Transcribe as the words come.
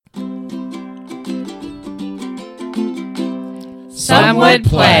Some would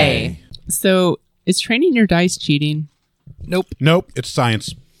play. So, is training your dice cheating? Nope. It's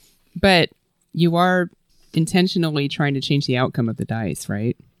science. But you are intentionally trying to change the outcome of the dice,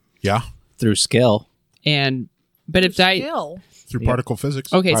 right? Yeah. Through skill. But if dice Through particle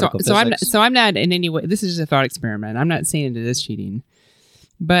physics. Okay, Particle so I'm not in any way. This is just a thought experiment. I'm not saying it is cheating,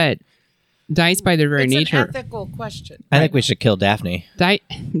 but dice by their very nature. It's an ethical question. I think we should kill Daphne.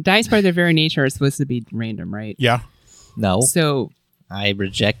 Dice by their very nature are supposed to be random, right? Yeah. No, So I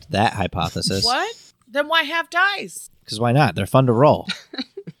reject that hypothesis. What? Then why have dice? Because why not? They're fun to roll.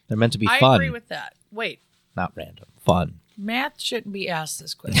 They're meant to be I fun, agree with that. Wait, not random. Fun. math shouldn't be asked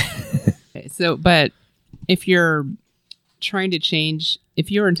this question. but if you're trying to change, if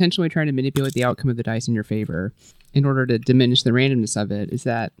you're intentionally trying to manipulate the outcome of the dice in your favor in order to diminish the randomness of it, is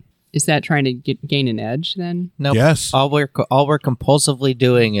that trying to gain an edge then? No. Yes. All we're compulsively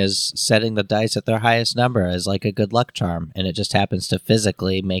doing is setting the dice at their highest number as like a good luck charm, and it just happens to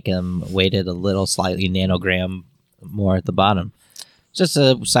physically make them weighted a little slightly nanogram more at the bottom. It's just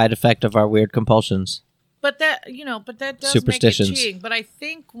a side effect of our weird compulsions. But that does Superstitions. make it cheating. But I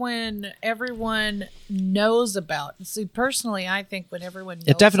think when everyone knows about, see, personally, I think when everyone knows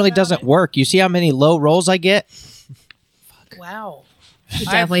It definitely about doesn't it- work. You see how many low rolls I get? Wow. It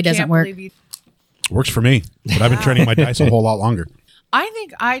definitely doesn't work. Works for me. But I've been training my dice a whole lot longer. I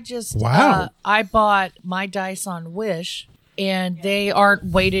think I just Wow. I bought my dice on Wish, and they aren't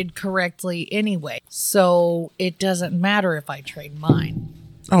weighted correctly anyway. So it doesn't matter if I trade mine.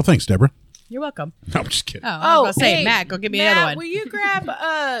 Oh, thanks, Deborah. You're welcome. No, I'm just kidding. Oh, I was gonna say, hey, Matt, go get me Matt, another one. Will you grab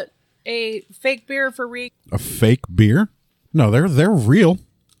a fake beer for Reek? A fake beer? No, they're real.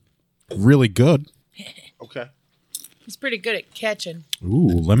 Really good. Okay. He's pretty good at catching. Ooh,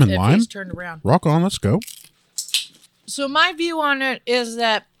 lemon If lime. he's turned around. Rock on, let's go. So my view on it is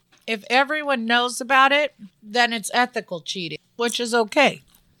that if everyone knows about it, then it's ethical cheating, which is okay.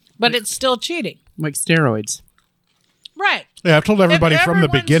 But it's still cheating. Like steroids. Right. Yeah, I've told everybody If from the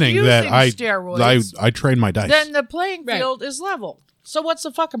everyone's beginning that using I steroids, train my dice. Then the playing field is level. So what's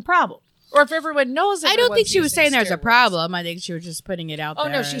the fucking problem? Or if everyone knows I don't think everyone's she was using saying there's a steroids. problem. I think she was just putting it out Oh,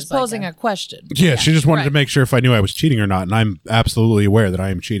 there. no, she's as like posing a question. yeah, she just wanted to right. make sure if I knew I was cheating or not, and I'm absolutely aware that I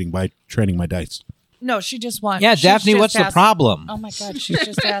am cheating by training my dice. No, she just wants. Yeah, she's Daphne, just what's the asking- problem? Oh my God, she's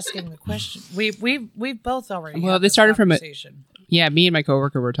just asking the question. We've both already. Well, had this this started from a- conversation. Yeah, me and my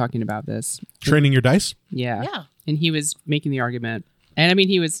coworker were talking about this. Training your dice? Yeah. Yeah. And he was making the argument. And I mean,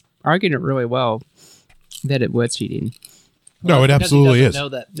 he was arguing it really well that it was cheating. No, it absolutely is. Know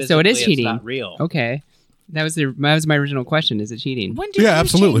that So it is physically cheating. It's not real. Okay. That was my original question. Is it cheating? When did Yeah, you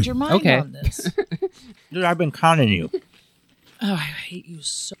absolutely. change your mind Okay. on this? Dude, I've been conning you. Oh, I hate you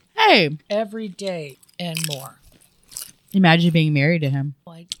so Hey, every day and more. imagine being married to him.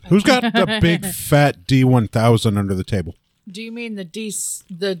 Who's got the big fat D1000 under the table? Do you mean the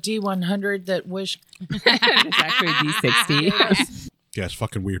D100 that Wish? It's actually a D60. Yeah, it's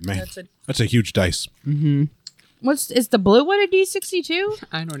fucking weird, man. That's a That's a huge dice. Is the blue one a D62?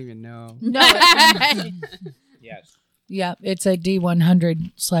 I don't even know. no. Yes. Yeah, it's a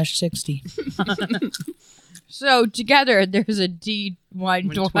D100/60. So together there's a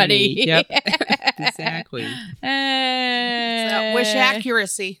D120. Yep. Exactly. That Wish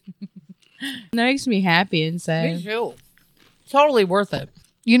accuracy. That makes me happy inside. too. Totally worth it.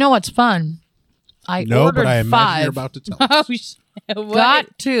 You know what's fun? I No, ordered but I imagine 5. you're about to tell. Oh, shit. What?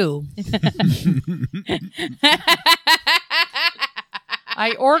 Got 2.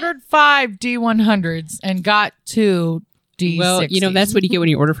 I ordered 5 D100s and got 2 D60s. Well, that's what you get when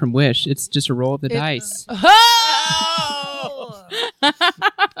you order from Wish. It's just a roll of the dice. Oh!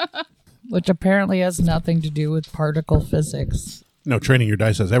 Which apparently has nothing to do with particle physics. No, training your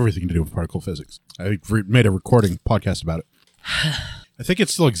dice has everything to do with particle physics. I made a recording podcast about it. I think it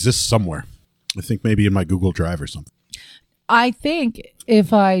still exists somewhere. I think maybe in my Google Drive or something. I think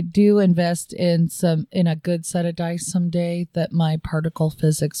if I do invest in a good set of dice someday, that my particle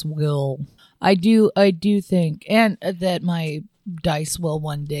physics will. I do think, and that my dice will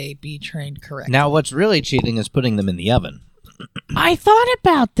one day be trained correctly. Now, what's really cheating is putting them in the oven. I thought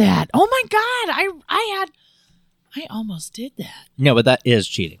about that. Oh my God, I almost did that. No, but that is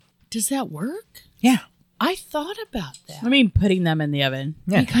cheating. Does that work? Yeah. I thought about that I mean, putting them in the oven.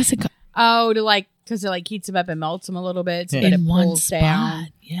 Yeah. because it Oh, because it heats them up and melts them a little bit to Yeah. get it in one pulls spot. down.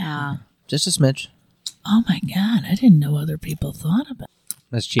 Yeah. Just a smidge. Oh my God, I didn't know other people thought about it.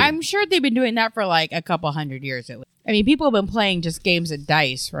 That's cheating. I'm sure they've been doing that for like a couple hundred years at least. I mean, people have been playing just games of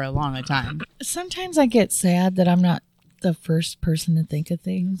dice for a long time. Sometimes I get sad that I'm not the first person to think of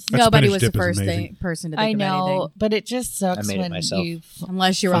things. That Nobody spinach was the dip is first amazing. person to I think of know, anything. but it just sucks I made it when myself. you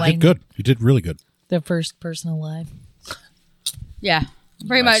Unless you were You like, did good. You did really good. the first person alive. Yeah,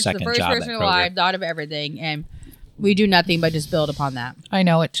 pretty My much the second first job at person Kroger. alive, thought of everything, and we do nothing but just build upon that. I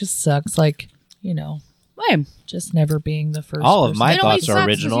know it just sucks. Like, Lame. just never being the first. All of person. my It only thoughts are sucks 'cause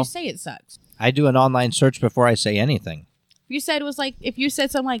original. You say it sucks. I do an online search before I say anything. If you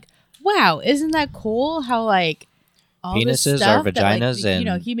said something like, "Wow, isn't that cool? How like all this Penises stuff or that, like, vaginas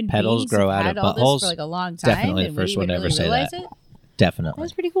the, human and petals beings grow have out had of all this buttholes? for like a long time, Definitely the and first we one to didn't ever really say realize that. it." Definitely.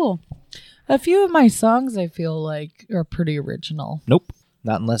 That's pretty cool. A few of my songs I feel like are pretty original. Nope.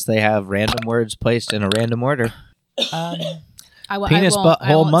 Not unless they have random words placed in a random order. Penis,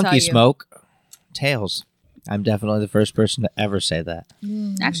 butthole, monkey smoke, tails. I'm definitely the first person to ever say that.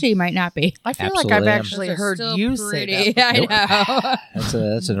 Actually, you might not be. I feel Absolutely like I've am. actually Those are heard still you pretty- say that. I know.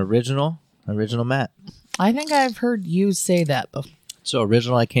 That's an original Matt. I think I've heard you say that before. So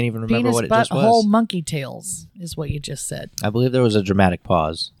original, I can't even remember Penis, what it just butthole, was. monkey tails is what you just said. I believe there was a dramatic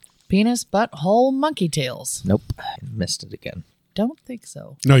pause. Penis, butthole, monkey tails. Nope, I missed it again. Don't think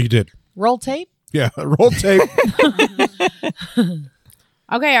so. No, you did. Roll tape? Yeah, roll tape.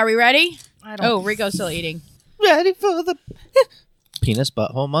 Okay, are we ready? I don't Oh, Rico's still eating. Ready for the penis,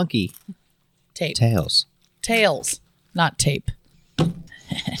 butthole, monkey tape. tails. Tails, not tape.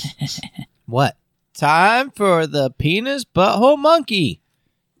 What? Time for the penis, butthole, monkey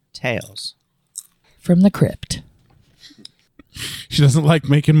tails. From the crypt. She doesn't like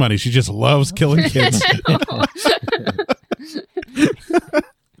making money. She just loves killing kids.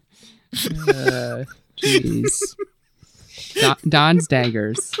 Jeez. Don's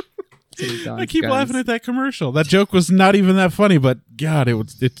daggers. I keep laughing at that commercial. That joke was not even that funny, but God,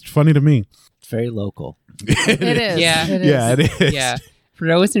 it's funny to me. It's very local. It is. Yeah. It is. Yeah, it is. Yeah. For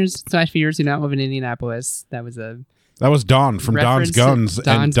no listeners slash viewers who not live in Indianapolis, that was a That was Don from Reference Don's Guns to and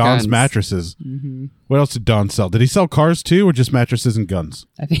Don's Don's Guns. Mattresses. What else did Don sell? Did he sell cars too, or just mattresses and guns?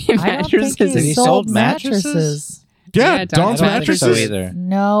 I think I don't mattresses. think Did he he sold sold mattresses. Yeah, Yeah, Don's I I don't think so Mattresses. either.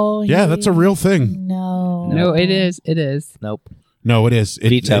 No. Yeah, that's a real thing. No. No, it is. It is. Nope. No, it is.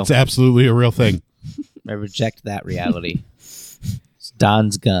 Veto. It's absolutely a real thing. I reject that reality. It's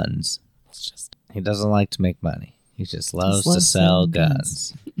Don's Guns. He doesn't like to make money. He just loves to loves sell selling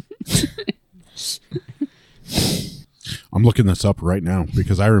guns. I'm looking this up right now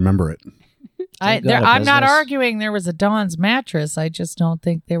because I remember it. Thank God, a I'm not business. arguing there was a Don's mattress. I just don't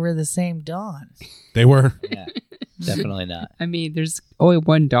think they were the same Don. They were. Yeah, definitely not. I mean, there's only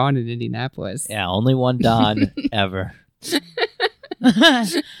one Don in Indianapolis. Yeah, only one Don ever.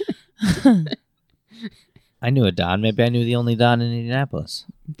 I knew a Don. Maybe I knew the only Don in Indianapolis.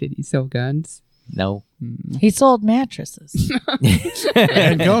 Did he sell guns? No. He sold mattresses.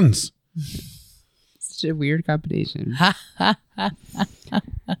 And guns. Such a weird combination.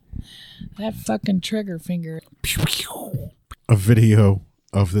 That fucking trigger finger. A video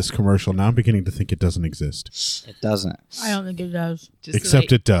of this commercial. Now I'm beginning to think it doesn't exist. It doesn't. I don't think it does. Just Except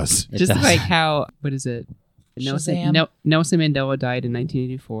like, it does. It just does. like how, what is it? Nelson Shazam. Mandela died in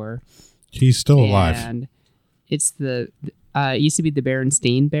 1984. He's still alive. And it's it used to be the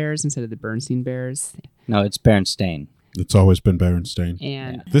Berenstain Bears instead of the Bernstein Bears. No, it's Berenstain. It's always been Berenstain.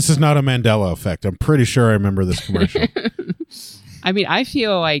 And This is not a Mandela effect. I'm pretty sure I remember this commercial. I mean, I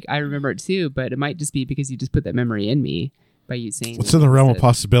feel like I remember it too, but it might just be because you just put that memory in me by you saying It's in the realm of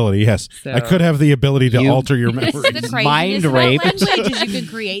possibility, yes. So- I could have the ability to You- alter your This is memory. the craziness Mind about raped. language is you can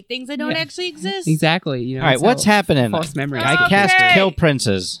create things that don't actually exist. Exactly. You know, All right, it's what's how happening? False memory. I Okay. cast Kill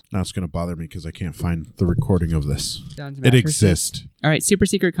Princes. Now it's going to bother me because I can't find the recording of this. Don's It mattresses. exists. All right, super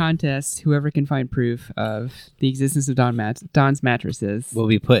secret contest. Whoever can find proof of the existence of Don's mattresses. Will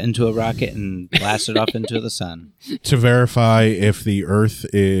be put into a rocket and blasted off into the sun. To verify if the Earth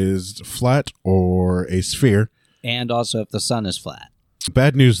is flat or a sphere. And also if the sun is flat.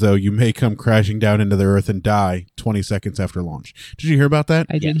 Bad news, though, you may come crashing down into the Earth and die 20 seconds after launch. Did you hear about that?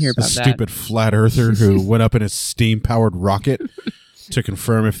 I did Yes. hear A about that. stupid flat earther who went up in a steam-powered rocket to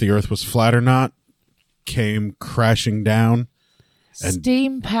confirm if the Earth was flat or not, came crashing down. And-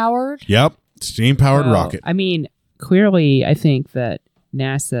 Steam powered. Yep, steam-powered Well, rocket. I mean, clearly, I think that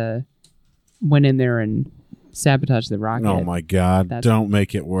NASA went in there and sabotaged the rocket. Oh my God! That's- Don't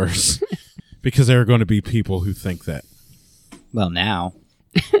make it worse, because there are going to be people who think that. Well, now.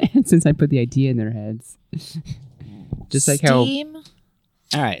 Since I put the idea in their heads. Just like how Steam.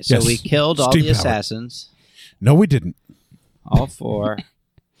 All right, so Yes. we killed all Steam the powered. assassins. No, we didn't. All four.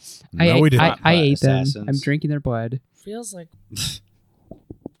 No, we didn't. I ate them. Assassins. I'm drinking their blood. Feels like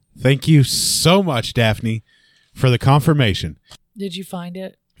Thank you so much, Daphne, for the confirmation. Did you find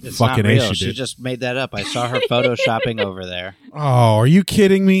it? It's Fucking not ace real. you She did. just made that up. I saw her photoshopping over there. Oh, are you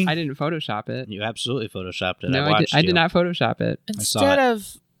kidding me? I didn't Photoshop it. You absolutely photoshopped it. No, I watched I you. did not Photoshop it. saw Instead it.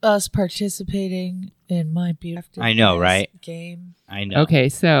 of us participating in my beautiful I know, right? game. I know. Okay,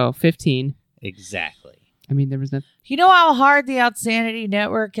 so 15. Exactly. I mean, there was nothing. You know how hard the Outsanity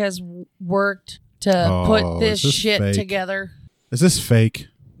Network has worked to put this is this shit fake? together? Is this fake?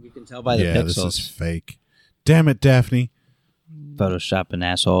 You can tell by the Yeah, pixels. this is fake. Damn it, Daphne. Photoshop an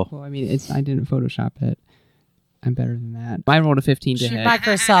asshole. Well, I mean, I didn't Photoshop it. I'm better than that. I rolled a 15 to She hit.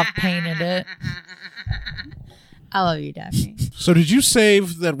 Microsoft painted it. I love you, Daphne. So did you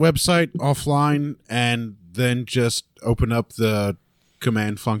save that website offline and then just open up the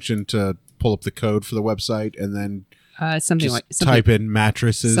command function to pull up the code for the website and then Something just like type in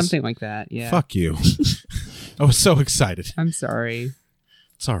mattresses? something like that. Yeah. Fuck you. I was so excited. I'm sorry.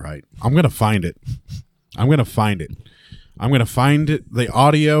 It's all right. I'm going to find it. I'm going to find the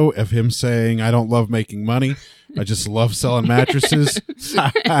audio of him saying, I don't love making money. I just love selling mattresses.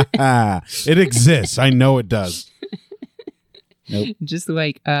 It exists. I know it does. Just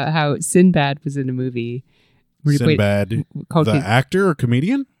like how Sinbad was in a movie where he Sinbad, called the actor or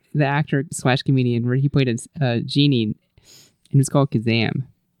comedian? the actor / comedian, where he played a genie, and it was called Kazam.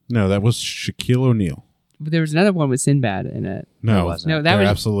 No, that was Shaquille O'Neal. But there was another one with Sinbad in it. No, It wasn't. No, that there was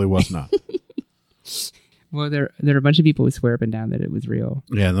absolutely was not. well. There are a bunch of people who swear up and down that it was real.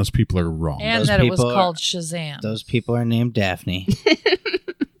 Yeah, and those people are wrong. And Those that it was people are- called Shazam. Those people are named Daphne.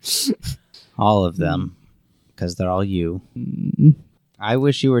 All of them. Because they're all you. I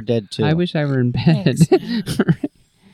wish you were dead too. I wish I were in bed. Thanks.